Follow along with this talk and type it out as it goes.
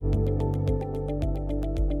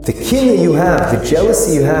The kinna you have, the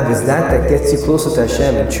jealousy you have, is that gets you closer to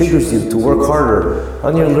Hashem and triggers you to work harder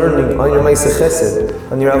on your learning, on your Ma'aseh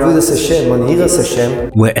Chesed, on your Avodas Hashem, on Yiras Hashem.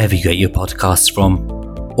 Wherever you get your podcasts from,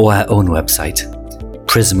 or our own website,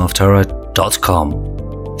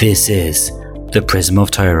 prismoftorah.com. This is the Prism of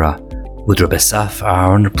Torah with Rabbi Asaf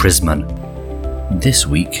Aaron Prisman. This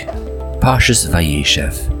week, Parshas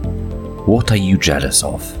Vayeishev. What are you jealous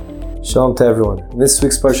of? Shalom to everyone. In this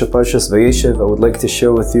week's Parshas Vayeishev, I would like to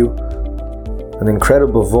share with you an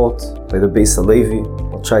incredible vault by the Beis Halevi.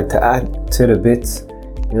 I'll try to add to it a bit,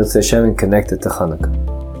 Hashem, and connect it to Hanukkah.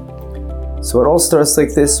 So it all starts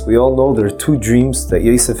like this. We all know there are two dreams that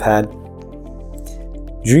Yosef had.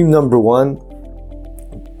 Dream number one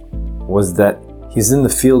was that he's in the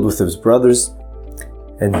field with his brothers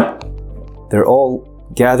and they're all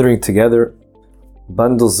gathering together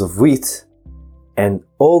bundles of wheat, and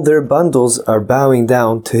all their bundles are bowing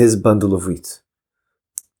down to his bundle of wheat.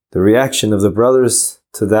 The reaction of the brothers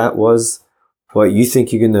to that was, what, you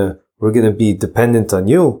think we're gonna be dependent on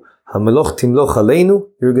you? HaMeloch timloch aleinu,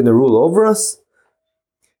 you're gonna rule over us?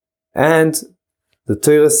 And the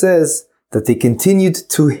Torah says that they continued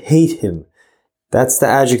to hate him. That's the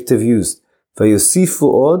adjective used.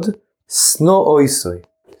 Vayosifu od sno oisoi.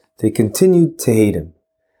 They continued to hate him.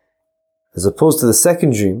 As opposed to the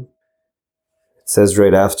second dream, it says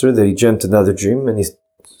right after that he dreamt another dream and he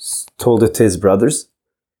told it to his brothers,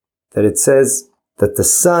 that it says that the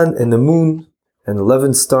sun and the moon and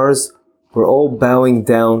 11 stars were all bowing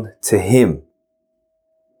down to him.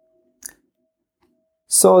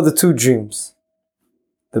 So the two dreams.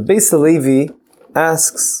 The Beis Halevi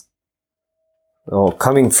asks,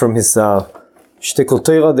 coming from his Shtikul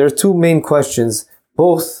Torah, there are two main questions.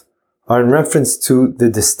 Both are in reference to the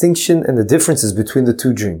distinction and the differences between the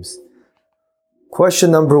two dreams.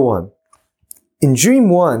 Question number one. In dream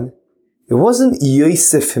one, it wasn't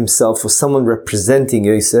Yosef himself or someone representing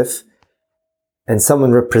Yosef and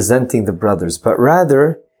someone representing the brothers, but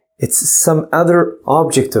rather it's some other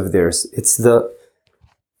object of theirs. It's the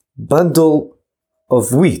bundle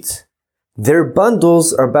of wheat. Their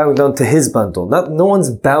bundles are bowing down to his bundle. No one's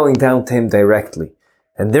bowing down to him directly.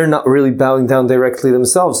 And they're not really bowing down directly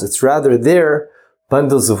themselves. It's rather their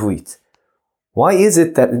bundles of wheat. Why is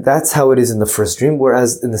it that that's how it is in the first dream,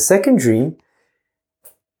 whereas in the second dream,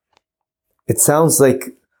 it sounds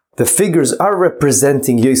like the figures are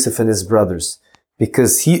representing Yosef and his brothers,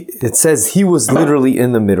 because it says he was literally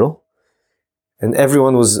in the middle and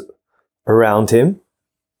everyone was around him,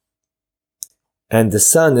 and the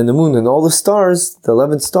sun and the moon and all the stars, the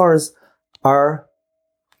 11 stars, are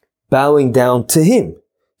bowing down to him.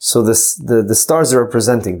 So the stars are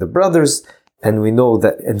representing the brothers, and we know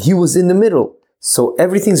that, and he was in the middle. So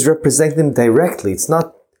everything's representing them directly. It's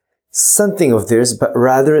not something of theirs, but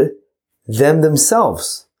rather them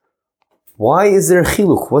themselves. Why is there a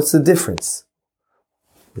chiluk? What's the difference?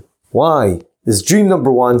 Why is dream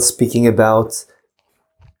number one speaking about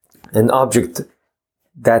an object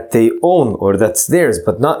that they own or that's theirs,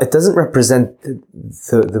 but it doesn't represent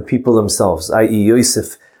the people themselves, i.e.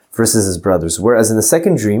 Yosef versus his brothers. Whereas in the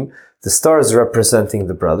second dream, the stars are representing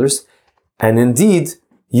the brothers, and indeed,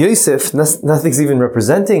 Yosef, nothing's even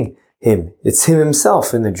representing him. It's him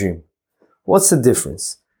himself in the dream. What's the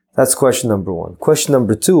difference? That's question number one. Question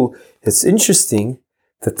number two, it's interesting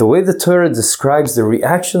that the way the Torah describes the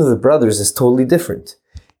reaction of the brothers is totally different.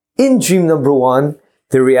 In dream number one,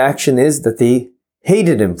 the reaction is that they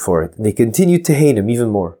hated him for it, and they continued to hate him even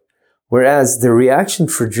more. Whereas the reaction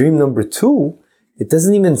for dream number two, it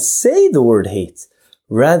doesn't even say the word hate.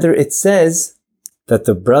 Rather, it says that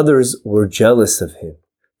the brothers were jealous of him.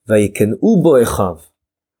 Vayiken'u bo echav.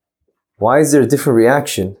 Why is there a different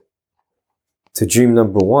reaction to dream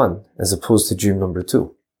number one as opposed to dream number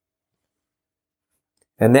two?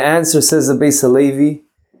 And the answer, says the Beis Halevi,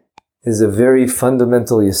 is a very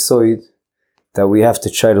fundamental yesod that we have to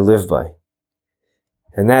try to live by.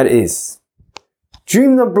 And that is,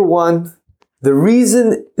 dream number one, the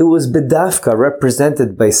reason it was bedafka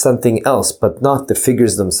represented by something else, but not the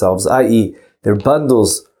figures themselves, i.e. their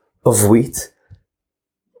bundles of wheat,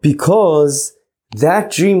 because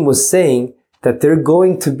that dream was saying that they're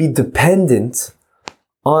going to be dependent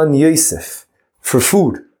on Yosef for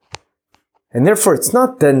food. And therefore it's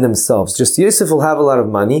not them themselves, just Yosef will have a lot of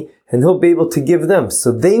money and he'll be able to give them.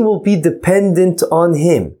 So they will be dependent on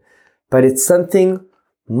him. But it's something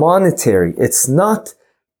monetary. It's not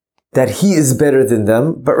that he is better than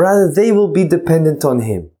them, but rather they will be dependent on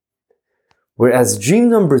him. Whereas dream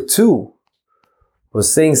number two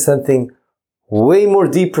was saying something way more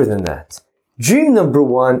deeper than that. Dream number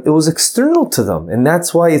one, it was external to them, and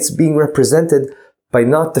that's why it's being represented by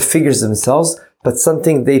not the figures themselves, but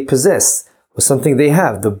something they possess, or something they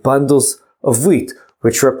have, the bundles of wheat,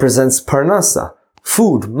 which represents parnasa,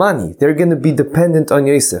 food, money. They're going to be dependent on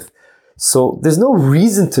Yosef. So there's no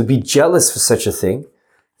reason to be jealous for such a thing.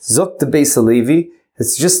 Zok the Beis Halevi,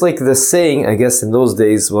 it's just like the saying, I guess in those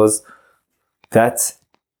days, was that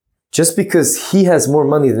just because he has more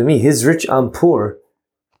money than me, he's rich, I'm poor,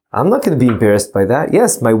 I'm not going to be embarrassed by that.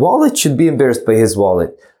 Yes, my wallet should be embarrassed by his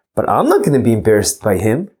wallet, but I'm not going to be embarrassed by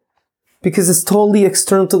him because it's totally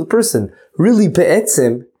external to the person. Really,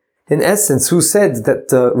 be'etzim, in essence, who said that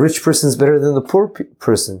the rich person is better than the poor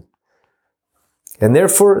person? And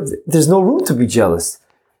therefore, there's no room to be jealous.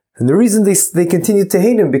 And the reason they continue to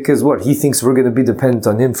hate him, because what? He thinks we're going to be dependent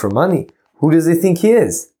on him for money. Who does he think he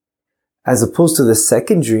is? As opposed to the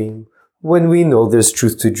second dream, when we know there's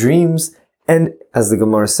truth to dreams, and as the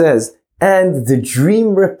Gemara says, and the dream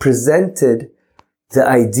represented the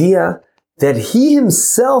idea that he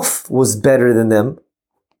himself was better than them,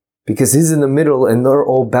 because he's in the middle and they're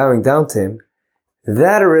all bowing down to him,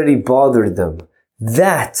 that already bothered them.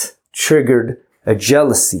 That triggered a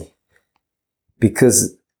jealousy.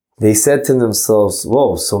 Because they said to themselves,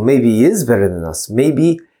 whoa, so maybe he is better than us.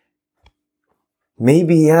 Maybe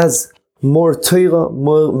he has more Torah,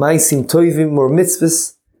 more Maisim Tovim, more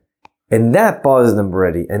mitzvahs. And that bothers them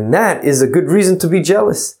already. And that is a good reason to be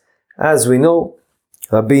jealous. As we know,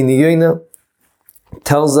 Rabbeinu Yoina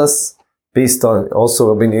tells us, based on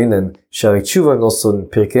also Rabbeinu Yoina and Shari Tshuva, and also in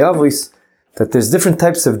Pirkei Avos, that there's different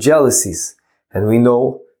types of jealousies. And we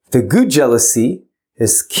know the good jealousy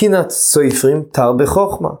is Kinat Soifrim Tar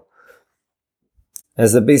Bechokma.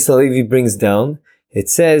 As the Beis Halevi brings down, it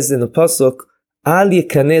says in the Pasuk, Al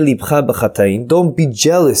Yekaneh Libcha B'Chataim, don't be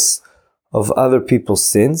jealous of other people's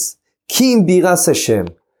sins. Ki im biras Hashem.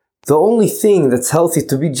 The only thing that's healthy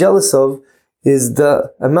to be jealous of is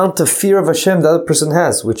the amount of fear of Hashem the other person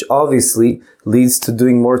has, which obviously leads to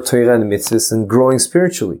doing more Torah and mitzvahs and growing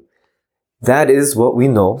spiritually. That is what we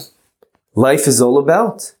know life is all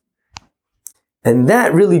about. And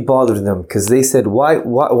that really bothered them, because they said, why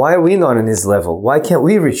are we not on his level? Why can't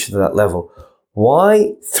we reach to that level?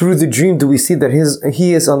 Why, through the dream, do we see that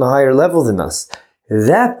he is on a higher level than us?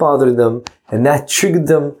 That bothered them, and that triggered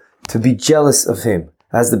them to be jealous of him.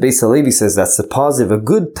 As the Beis Halevi says, that's the positive, a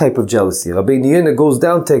good type of jealousy. Rabbeinu Yoina goes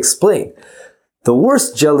down to explain. The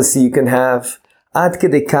worst jealousy you can have, ad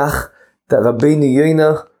kedei kach, that Rabbeinu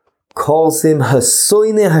Yoina calls him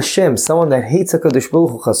Hasoine Hashem, someone that hates HaKadosh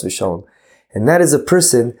Baruch Hu, chas v'shalom. And that is a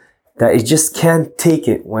person that it just can't take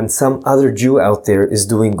it when some other Jew out there is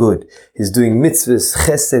doing good. He's doing mitzvahs,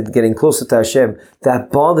 chesed, getting closer to Hashem.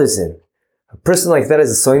 That bothers him. A person like that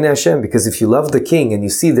is a soine Hashem, because if you love the king and you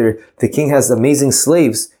see the king has amazing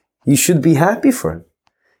slaves, you should be happy for him.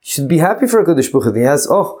 You should be happy for HaKadosh Baruch Hu. He has,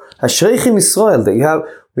 Ashreichim Yisrael, that you have,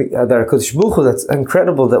 that HaKadosh Baruch Hu, that's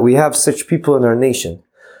incredible that we have such people in our nation.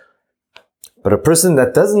 But a person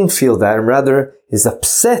that doesn't feel that, and rather is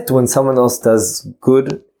upset when someone else does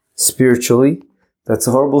good spiritually, that's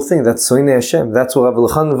a horrible thing. That's Soine Hashem. That's what Rabbi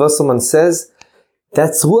Elchanan Wasserman says.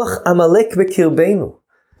 That's Ruach Amalek Bekirbeinu.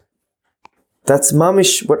 That's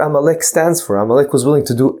mamish what Amalek stands for. Amalek was willing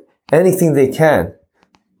to do anything they can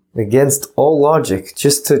against all logic,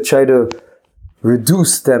 just to try to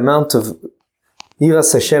reduce the amount of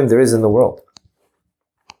Yiras Hashem there is in the world.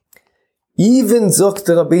 Even Zok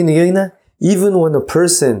the Rabbeinu Yoina, even when a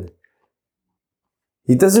person,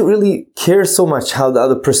 he doesn't really care so much how the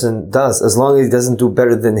other person does, as long as he doesn't do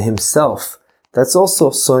better than himself. That's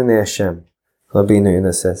also Soine Hashem, Rabbeinu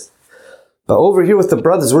Yoina says. But over here with the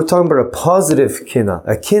brothers, we're talking about a positive kina,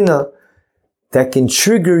 a kina that can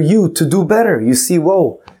trigger you to do better. You see,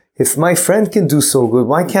 whoa, if my friend can do so good,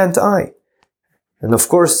 why can't I? And of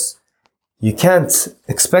course, you can't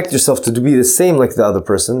expect yourself to be the same like the other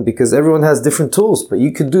person, because everyone has different tools, but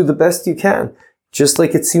you can do the best you can. Just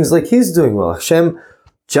like it seems like he's doing well. Hashem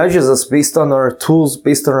judges us based on our tools,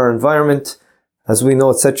 based on our environment, as we know,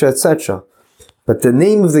 etc., etc. But the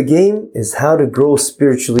name of the game is how to grow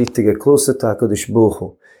spiritually to get closer to HaKadosh Baruch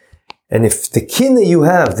Hu. And if the kinna you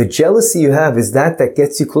have, the jealousy you have, is that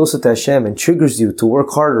gets you closer to Hashem and triggers you to work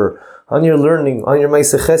harder on your learning, on your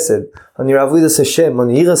Ma'aseh Chesed, on your Avodas Hashem, on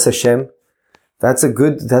Yiras Hashem, that's a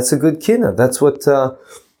good kinna. That's what the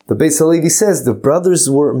Beis Halevi says. The brothers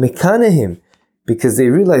were mekana him, because they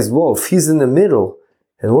realized, whoa, if he's in the middle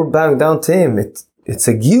and we're bowing down to him, it's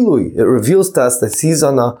a gilui. It reveals to us that he's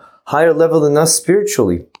on a higher level than us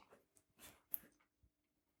spiritually.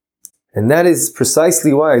 And that is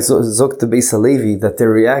precisely why Zok the Beis Halevi, that their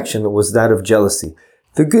reaction was that of jealousy.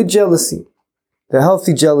 The good jealousy. The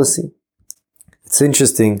healthy jealousy. It's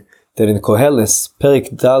interesting that in Koheles,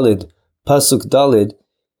 Perik Dalid, Pasuk Dalid,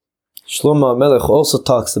 Shlomo HaMelech also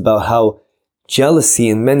talks about how jealousy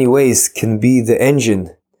in many ways can be the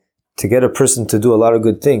engine to get a person to do a lot of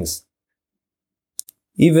good things.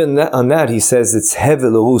 Even on that he says it's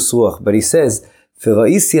hevel lahu suach, but he says,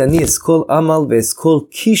 V'ra'isi ani eskol amal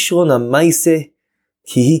ve'eskol kishron ha'maiseh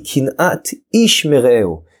ki hi kin'at ish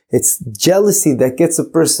mere'ehu. It's jealousy that gets a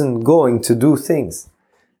person going to do things.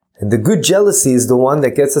 And the good jealousy is the one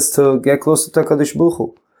that gets us to get closer to HaKadosh Baruch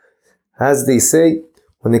Hu. As they say,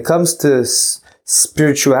 when it comes to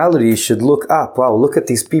spirituality, you should look up. Wow, look at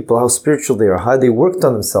these people, how spiritual they are, how they worked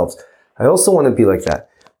on themselves. I also want to be like that.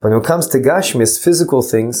 But when it comes to gashmis, physical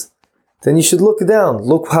things, then you should look down.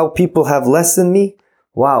 Look how people have less than me.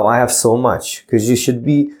 Wow, I have so much. Because you should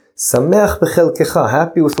be sameach b'chelkecha,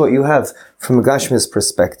 happy with what you have from a gashmis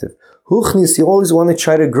perspective. Huchnis, you always want to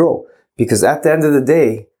try to grow. Because at the end of the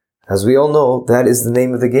day, as we all know, that is the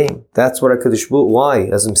name of the game. That's what HaKadosh Baruch Hu, why?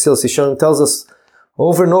 As Mesilas Yesharim tells us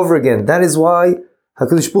over and over again, that is why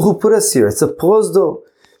HaKadosh Baruch Hu put us here. It's a prosdo.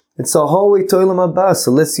 It's a hallway to Olam Haba.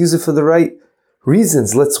 So let's use it for the right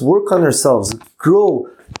reasons. Let's work on ourselves, grow.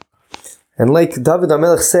 And like David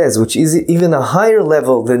HaMelech says, which is even a higher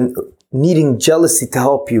level than needing jealousy to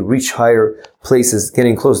help you reach higher places,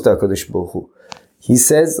 getting close to HaKadosh Baruch Hu. He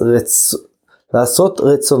says, Lasot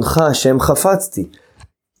retzoncha Hashem chafatzti.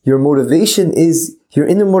 Your motivation is, your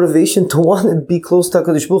inner motivation to want to be close to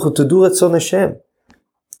HaKadosh Baruch Hu, to do Ratzon Hashem.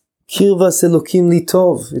 Kirvas Elokim li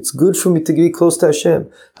tov. It's good for me to be close to Hashem.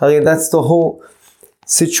 That's the whole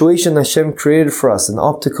situation Hashem created for us, an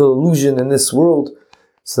optical illusion in this world.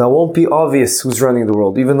 So that won't be obvious who's running the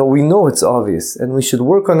world, even though we know it's obvious, and we should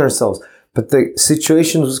work on ourselves. But the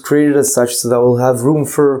situation was created as such so that we'll have room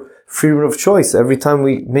for freedom of choice. Every time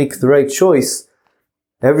we make the right choice,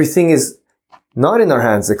 everything is not in our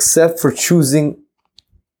hands except for choosing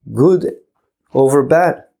good over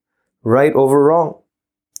bad, right over wrong.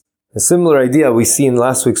 A similar idea we see in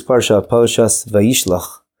last week's Parsha, Parshas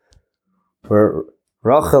Vayeishev, where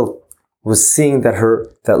Rachel was seeing that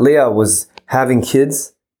Leah was having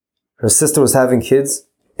kids, her sister was having kids,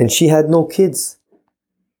 and she had no kids.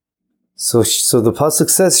 So the pasuk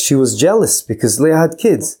says she was jealous because Leah had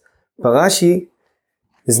kids. But Rashi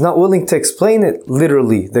is not willing to explain it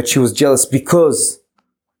literally, that she was jealous because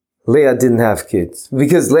Leah didn't have kids.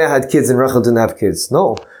 Because Leah had kids and Rachel didn't have kids.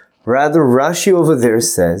 No. Rather, Rashi over there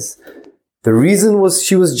says, the reason was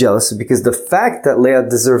she was jealous because the fact that Leah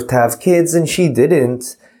deserved to have kids and she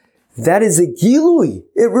didn't, that is a gilui.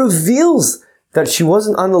 It reveals that she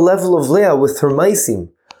wasn't on the level of Leah with her maisim,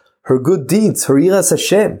 her good deeds, her yiras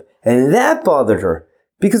Hashem. And that bothered her.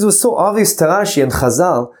 Because it was so obvious to Rashi and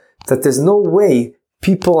Chazal that there's no way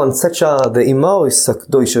people on such the imaos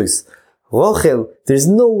sakdoishois, Rachel, there's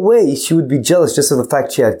no way she would be jealous just of the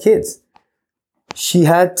fact she had kids.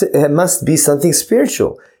 It must be something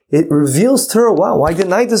spiritual. It reveals to her, wow, why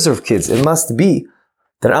didn't I deserve kids? It must be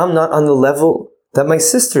that I'm not on the level that my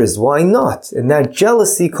sister is. Why not? And that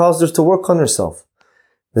jealousy caused her to work on herself.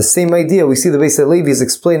 The same idea, we see the Beis HaLevi is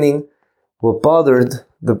explaining what bothered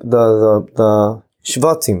the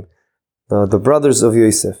Shvatim, the brothers of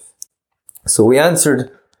Yosef. So we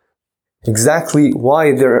answered exactly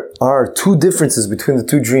why there are two differences between the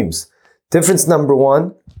two dreams. Difference number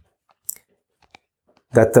one,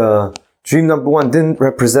 that the dream number one didn't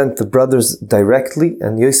represent the brothers directly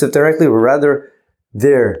and Yosef directly, but rather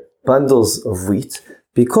their bundles of wheat,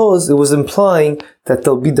 because it was implying that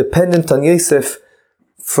they'll be dependent on Yosef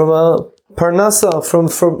from a parnasa,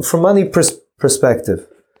 from money perspective,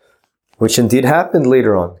 which indeed happened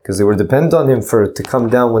later on, because they were dependent on him to come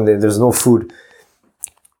down when there's no food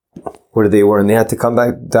where they were, and they had to come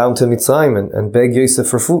back down to Mitzrayim and beg Yosef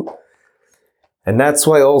for food. And that's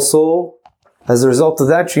why also, as a result of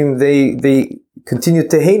that dream, they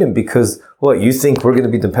continued to hate him, because, what, you think we're going to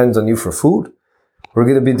be dependent on you for food? We're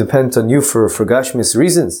going to be dependent on you for gashmis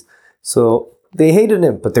reasons. So they hated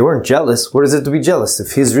him, but they weren't jealous. What is it to be jealous?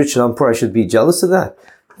 If he's rich and I'm poor, I should be jealous of that.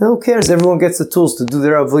 Who cares? Everyone gets the tools to do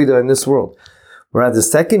their avodah in this world. Whereas the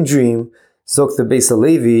second dream, Zok the Beis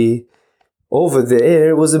HaLevi, over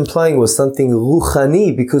there was implying was something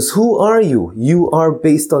ruchani, because who are you? You are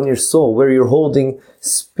based on your soul, where you're holding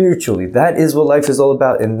spiritually. That is what life is all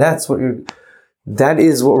about, and that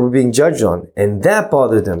is what we're being judged on. And that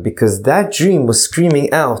bothered them, because that dream was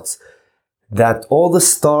screaming out that all the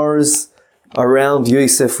stars around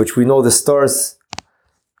Yosef, which we know the stars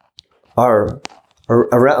are what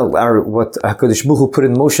HaKadosh Baruch Hu put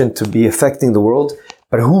in motion to be affecting the world,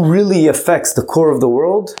 but who really affects the core of the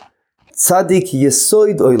world? Tzaddik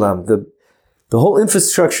Yesoid Olam, the whole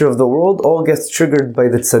infrastructure of the world all gets triggered by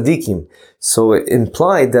the tzaddikim. So it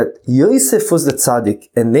implied that Yosef was the tzaddik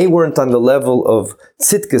and they weren't on the level of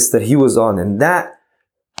tzidkus that he was on. And that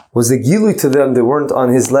was a gilui to them. They weren't on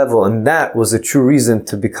his level. And that was a true reason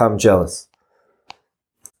to become jealous.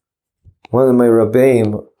 One of my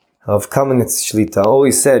rabbeim of Kamenetz Shlita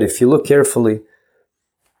always said, if you look carefully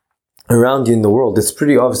around you in the world, it's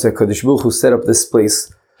pretty obvious that Kadosh Baruch Hu set up this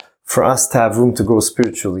place for us to have room to grow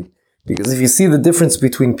spiritually. Because if you see the difference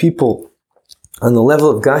between people on the level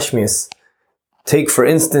of Gashmias, take for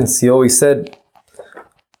instance, he always said,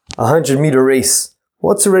 100-meter race.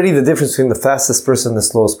 What's already the difference between the fastest person and the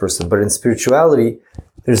slowest person? But in spirituality,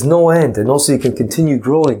 there's no end. And also you can continue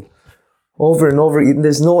growing over and over.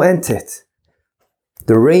 There's no end to it.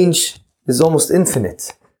 The range is almost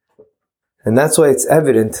infinite. And that's why it's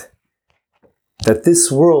evident that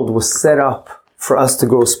this world was set up for us to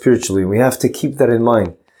grow spiritually. We have to keep that in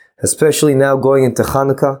mind. Especially now going into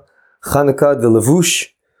Hanukkah. Hanukkah, the Levush,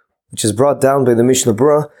 which is brought down by the Mishnah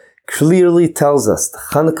Berurah, clearly tells us that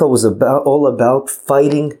Hanukkah was all about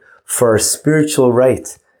fighting for our spiritual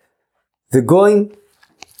right. The Goyim,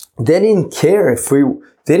 they didn't care if we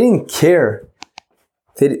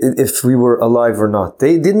were alive or not.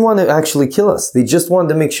 They didn't want to actually kill us. They just wanted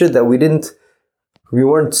to make sure that we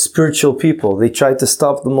weren't spiritual people. They tried to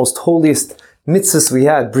stop the most holiest mitzvahs we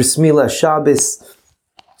had, Bris Milah, Shabbos,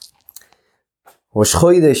 Rosh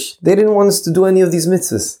Chodesh. They didn't want us to do any of these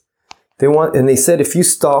mitzvahs. And they said, if you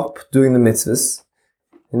stop doing the mitzvahs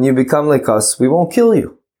and you become like us, we won't kill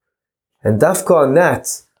you. And dafka on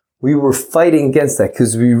that, we were fighting against that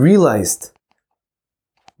because we realized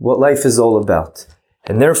what life is all about.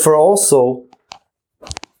 And therefore also,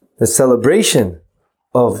 the celebration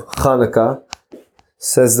of Hanukkah,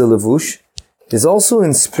 says the Levush, is also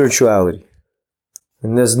in spirituality.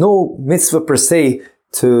 And there's no mitzvah per se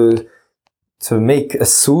to make a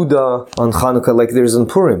Suda on Hanukkah like there's in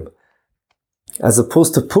Purim. As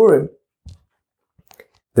opposed to Purim,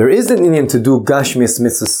 there is an Indian to do Gashmias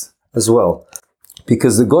mitzvahs as well.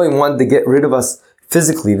 Because the Goyim wanted to get rid of us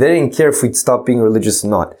physically. They didn't care if we'd stop being religious or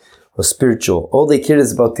not, or spiritual. All they cared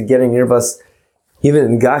is about getting rid of us, even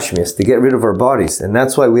in Gashmias, to get rid of our bodies. And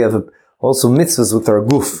that's why we have also mitzvahs with our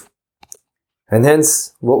guf. And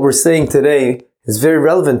hence, what we're saying today is very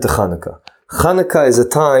relevant to Hanukkah. Hanukkah is a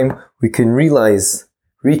time we can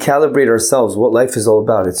recalibrate ourselves what life is all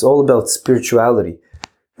about. It's all about spirituality.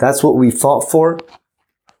 That's what we fought for,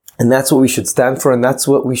 and that's what we should stand for, and that's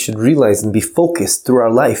what we should realize and be focused through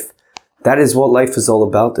our life. That is what life is all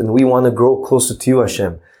about, and we want to grow closer to you,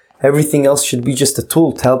 Hashem. Everything else should be just a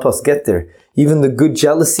tool to help us get there. Even the good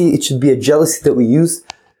jealousy, it should be a jealousy that we use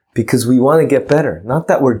because we want to get better. Not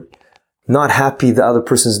that we're not happy the other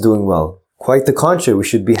person's doing well. Quite the contrary, we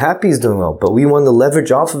should be happy he's doing well, but we want to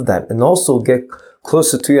leverage off of that and also get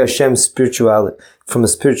closer to Hashem's spirituality from a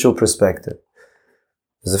spiritual perspective.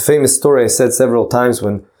 There's a famous story I said several times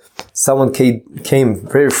when someone came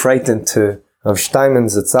very frightened to Rav Steinman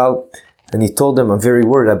Zatzal, and he told them, I'm very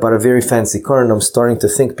worried, I bought a very fancy car and I'm starting to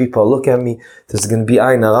think people look at me, there's going to be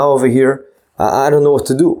Ayin Hara over here, I don't know what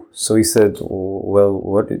to do. So he said, well,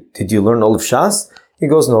 what did you learn all of Shas? He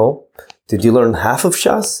goes, no. Did you learn half of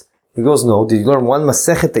Shas? He goes, no. Did you learn one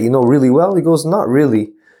Masechet that you know really well? He goes, not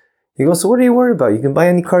really. He goes, so what are you worried about? You can buy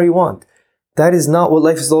any car you want. That is not what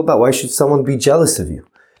life is all about. Why should someone be jealous of you?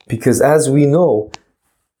 Because as we know,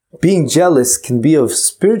 being jealous can be of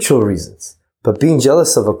spiritual reasons. But being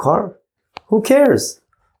jealous of a car, who cares?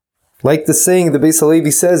 Like the saying the Beis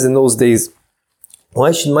Halevi says in those days,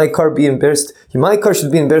 why should my car be embarrassed? My car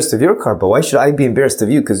should be embarrassed of your car, but why should I be embarrassed of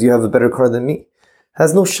you because you have a better car than me? It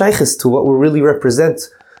has no shaykhs to what we really represent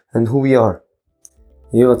and who we are.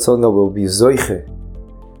 Yotzona will be zoiche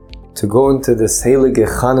to go into this heilige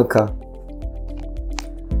Chanukah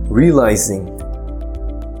realizing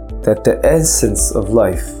that the essence of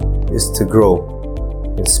life is to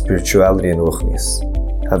grow in spirituality and ruchnius.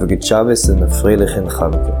 Have a good Shabbos and a freilichen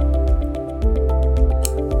Chanukah.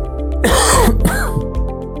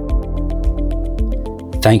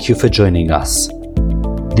 Thank you for joining us.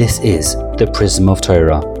 This is the Prism of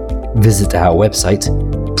Torah. Visit our website,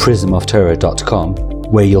 prismoftorah.com,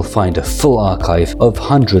 where you'll find a full archive of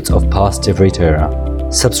hundreds of past Divrei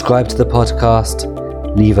Torah. Subscribe to the podcast,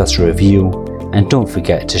 leave us a review, and don't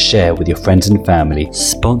forget to share with your friends and family.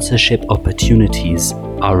 Sponsorship opportunities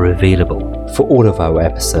are available for all of our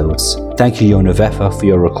episodes. Thank you, Yona Vefa, for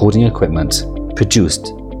your recording equipment.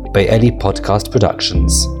 Produced by Eli Podcast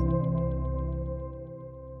Productions.